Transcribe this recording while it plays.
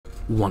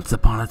Once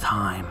upon a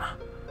time,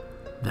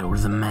 there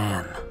was a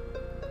man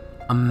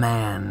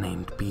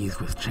named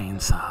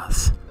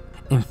Beeswithchainsaws.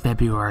 In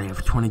February of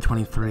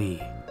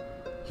 2023,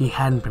 he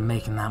hadn't been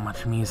making that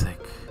much music,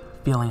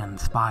 feeling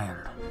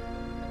uninspired.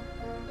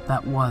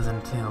 That was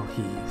until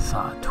he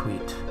saw a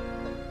tweet.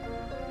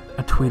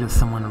 A tweet of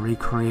someone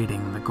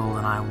recreating the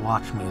GoldenEye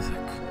watch music.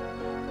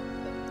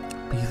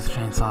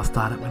 Beeswithchainsaws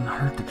thought it wouldn't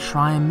hurt to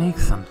try and make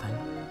something.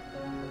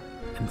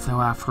 And so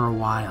after a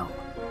while,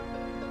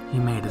 he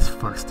made his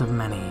first of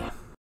many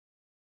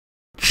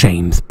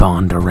James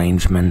Bond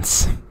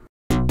arrangements.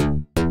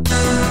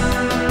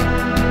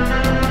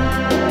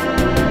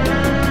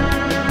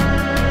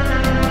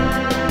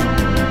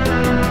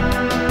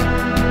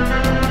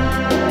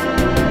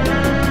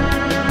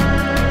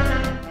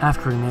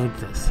 After he made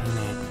this, he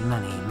made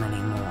many,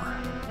 many more.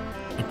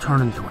 It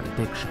turned into an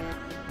addiction.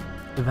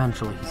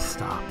 Eventually he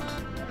stopped.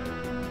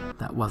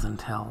 That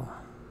wasn't until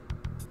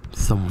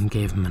someone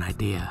gave him an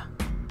idea.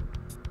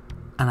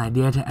 An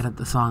idea to edit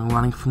the song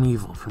Running from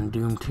Evil from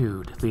Doom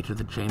 2 to feature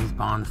the James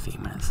Bond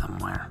theme in it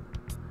somewhere.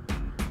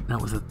 And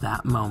it was at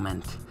that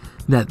moment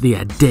that the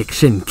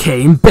addiction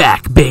came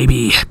back,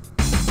 baby!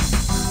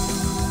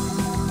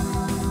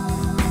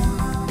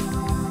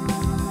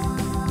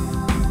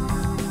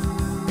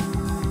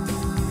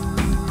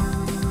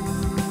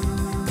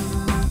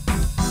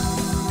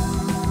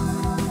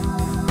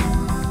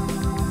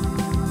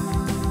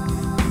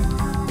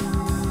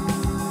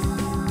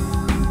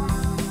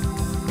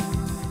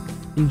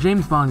 In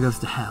James Bond Goes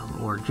to Hell,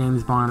 or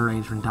James Bond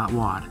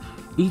Arrangement.wad,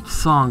 each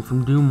song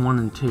from Doom 1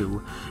 and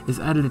 2 is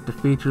edited to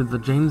feature the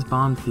James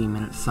Bond theme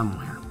in it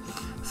somewhere.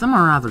 Some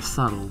are rather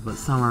subtle, but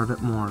some are a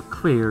bit more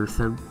clear,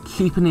 so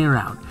keep an ear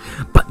out.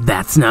 But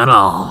that's not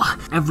all!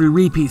 Every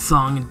repeat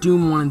song in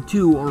Doom 1 and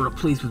 2 are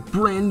replaced with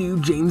brand new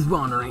James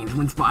Bond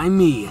arrangements by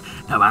me.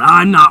 But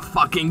I'm not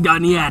fucking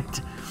done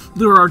yet!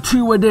 There are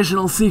 2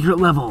 additional secret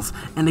levels,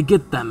 and to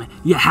get them,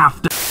 you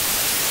have to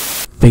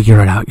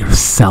figure it out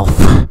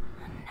yourself.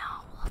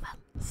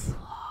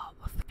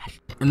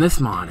 In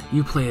this mod,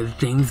 you play as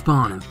James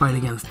Bond and fight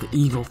against the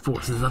evil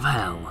forces of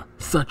hell,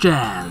 such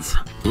as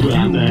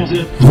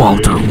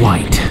Walter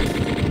White,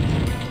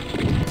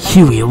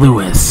 Huey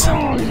Lewis,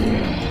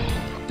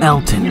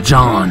 Elton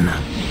John,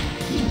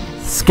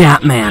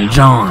 Scatman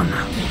John,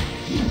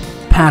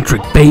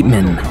 Patrick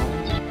Bateman,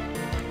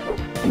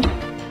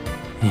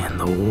 and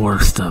the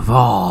worst of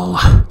all,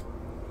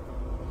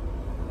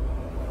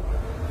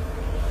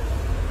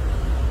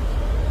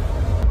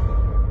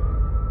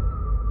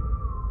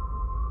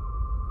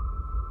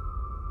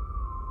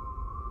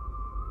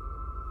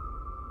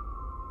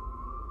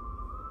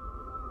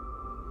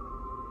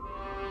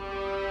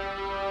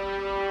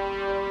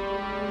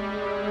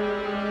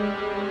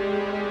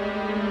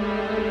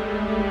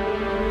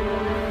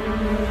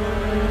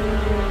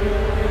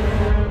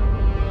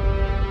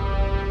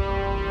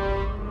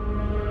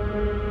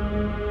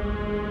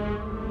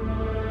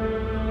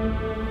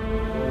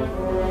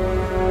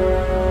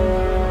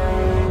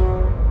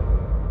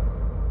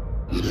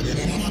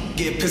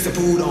 Get pistol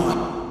food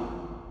on.